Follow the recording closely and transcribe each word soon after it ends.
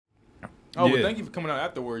Oh, well, thank you for coming out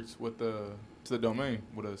afterwards with to the domain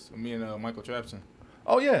with us, me and Michael Trapson.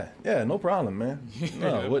 Oh yeah, no problem, man.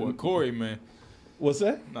 No, boy, Corey, man. What's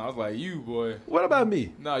that? No, I was like, you, boy. What about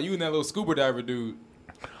me? No, you and that little scuba diver dude.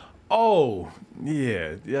 Oh,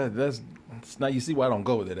 yeah. That's now you see why I don't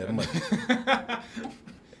go with it that much.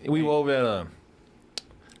 We were over at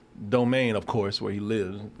Domain, of course, where he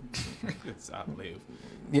lives. It's I live.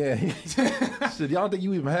 Yeah. Shit, I don't think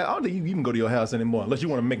you even go to your house anymore unless you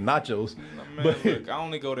want to make nachos. No, man, look, I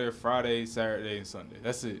only go there Friday, Saturday, and Sunday.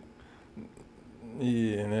 That's it.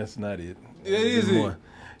 Yeah, and that's not it. It is it.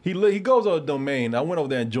 He goes on Domain. I went over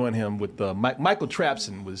there and joined him with Michael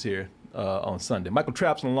Trapson was here on Sunday. Michael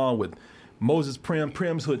Trapson along with Moses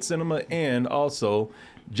Prim's Hood Cinema, and also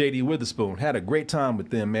J.D. Witherspoon. Had a great time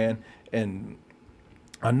with them, man. And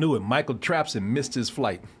I knew it. Michael Trapson missed his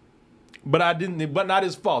flight. But not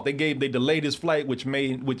his fault. They delayed his flight, which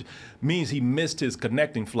means he missed his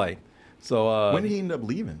connecting flight. So when did he end up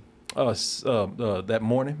leaving? That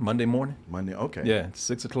morning, Monday morning. Monday, okay. Yeah,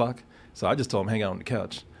 6 o'clock. So I just told him hang out on the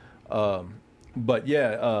couch. But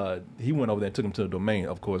yeah, he went over there and took him to the Domain,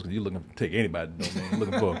 of course, because you're looking to take anybody to the Domain. You're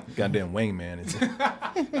looking for a goddamn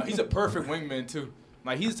wingman. No, he's a perfect wingman too.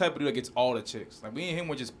 Like he's the type of dude that gets all the chicks. Like me and him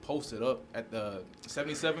were just posted up at the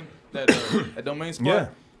 77, that Domain spot. Yeah.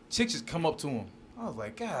 Chicks just come up to him. I was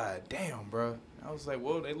like, God damn, bro. I was like,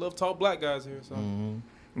 well, they love tall black guys here, so.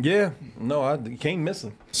 Yeah, no, I can't miss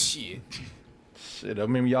him. Shit. I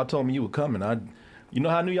remember y'all told me you were coming. You know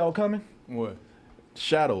how I knew y'all were coming? What?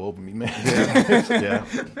 Shadow over me, man. Yeah. Yeah,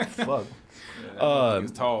 Fuck. that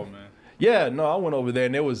he's tall, man. Yeah, no, I went over there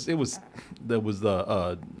and there was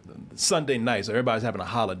the Sunday night, so everybody's having a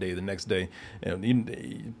holiday the next day,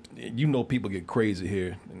 and you know people get crazy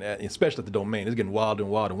here, and especially at the Domain. It's getting wilder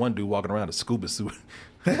and wilder. One dude walking around in a scuba suit.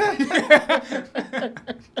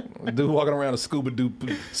 Dude walking around a scuba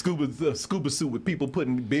suit with people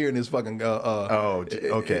putting beer in his fucking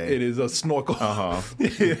okay. It is a snorkel. Let me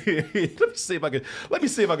see if I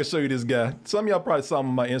can show you this guy. Some of y'all probably saw him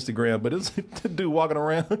on my Instagram, but it's the dude walking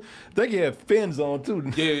around. I think he had fins on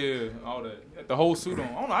too. Yeah, all that. The whole suit on.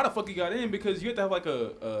 I don't know how the fuck he got in because you have to have like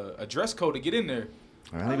a dress code to get in there.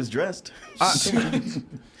 Well, he was dressed.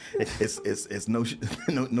 It's no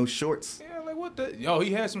shorts. Yeah, like what the? Yo,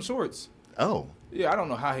 he had some shorts. Oh. Yeah, I don't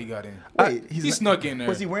know how he got in. Wait, he snuck in there.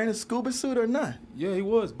 Was he wearing a scuba suit or not? Yeah, he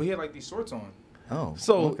was, but he had like these shorts on. Oh,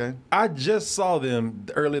 so okay. I just saw them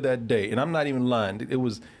earlier that day, and I'm not even lying.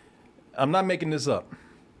 I'm not making this up.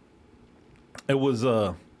 It was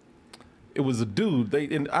a dude.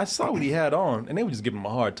 And I saw what he had on, and they were just giving him a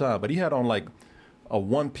hard time. But he had on like a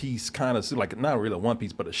one-piece kind of suit, like not really a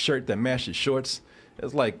one-piece, but a shirt that matched his shorts.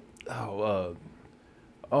 It's like,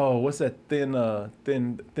 what's that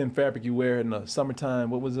thin fabric you wear in the summertime?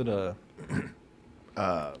 What was it?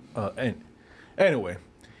 Anyway,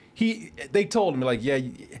 they told me like, yeah,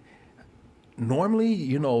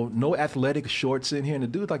 normally, no athletic shorts in here, and the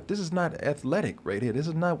dude's like, this is not athletic right here. This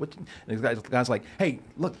is not what. And the guy's like, hey,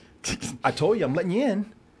 look, I told you I'm letting you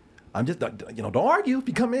in. I'm just, don't argue if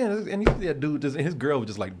you come in. And that dude, his girl was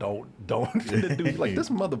just like, don't. The dude's like, this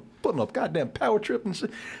mother putting up goddamn power trip and shit.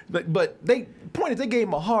 But the point is, they gave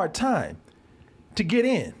him a hard time to get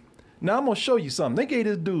in. Now, I'm going to show you something. They gave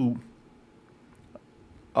this dude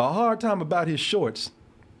a hard time about his shorts.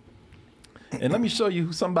 And let me show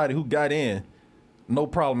you somebody who got in, no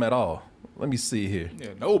problem at all. Let me see here.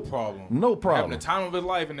 Yeah, no problem. No problem. Having the time of his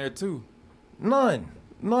life in there, too. None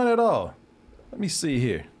at all. Let me see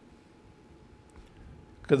here.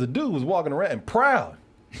 Because the dude was walking around and proud.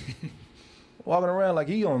 Walking around like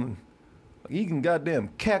he can goddamn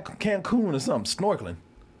Cancun or something, snorkeling.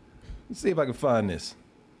 Let's see if I can find this.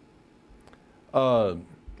 And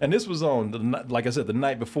this was on, like I said, the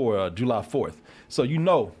night before July 4th. So a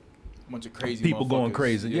bunch of crazy people going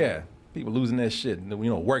crazy. Yeah. People losing their shit.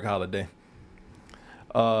 Work holiday.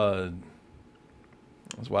 That's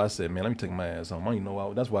why I said, man, let me take my ass home. I don't even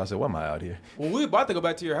know that's why I said, why am I out here? Well, we were about to go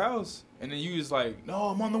back to your house, and then you was like, no,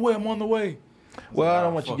 I'm on the way. Well, I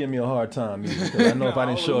don't want you to give me a hard time either, because I know if I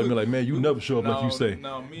didn't show up, you're like, man, you never show up like you say.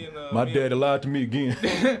 No, me and my daddy lied to me again.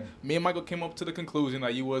 Me and Michael came up to the conclusion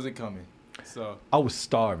like you wasn't coming. So I was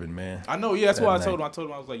starving, man. I know, yeah, that's why I told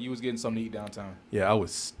him. I was like, you was getting something to eat downtown. Yeah, I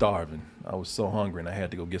was starving. I was so hungry, and I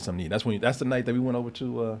had to go get something to eat. That's the night that we went over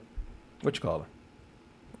to what you call it?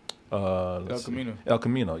 El Camino. El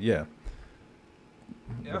Camino, yeah.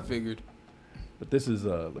 Yeah, I figured. But this is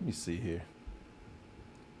let me see here.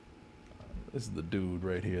 This is the dude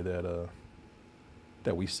right here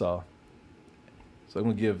that we saw. So they're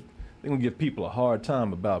gonna give people a hard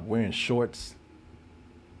time about wearing shorts.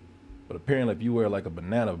 But apparently, if you wear like a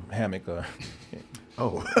banana hammock or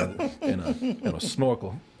Oh. and a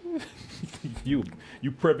snorkel. you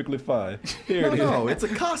perfectly fine. Here it is. No, it's a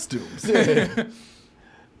costume.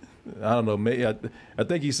 I don't know. Maybe I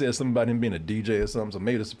think he said something about him being a DJ or something. So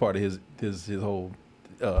maybe this is part of his whole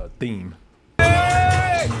theme.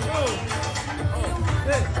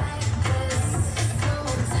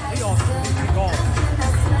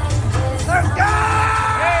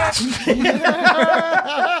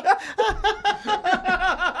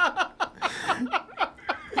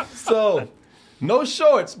 So, no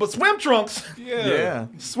shorts, but swim trunks. Yeah.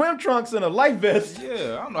 Swim trunks and a life vest.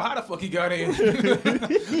 Yeah, I don't know how the fuck he got in.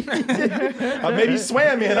 Or maybe he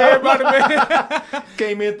swam in. Everybody, man.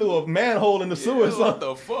 Came in through a manhole in the sewer or What something.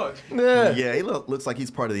 the fuck? Yeah. Yeah, he looks like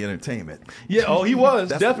he's part of the entertainment. Yeah, oh, he was.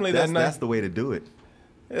 That's, Definitely that's, that night. That's the way to do it.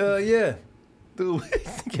 Yeah. Dude,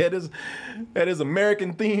 had his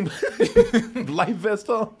American themed life vest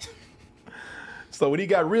on. So when he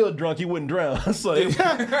got real drunk, he wouldn't drown. So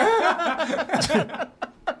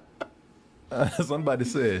somebody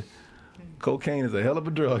said, cocaine is a hell of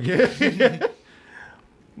a drug. Yeah,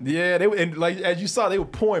 yeah. And like as you saw, they were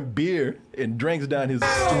pouring beer and drinks down his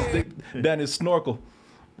snorkel,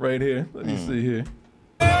 right here. Let me see here.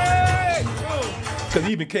 Cause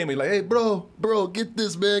he even came in like, hey, bro, get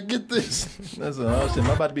this, man, get this. That's oh shit, I'm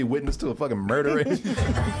about to be witness to a fucking murder.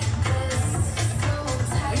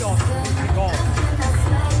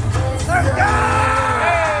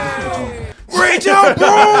 Reach out, bro!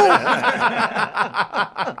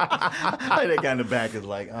 That guy in the back is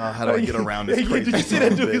like, oh, how do I get around this crazy Did you see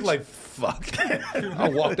that dude? bitch? He's like, fuck. I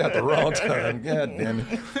walked out the wrong time. God damn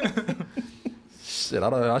it. Shit, I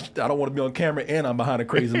don't want to be on camera and I'm behind a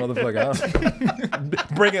crazy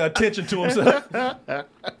motherfucker. Bringing attention to himself.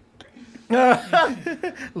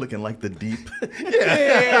 Looking like the deep.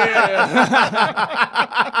 Yeah.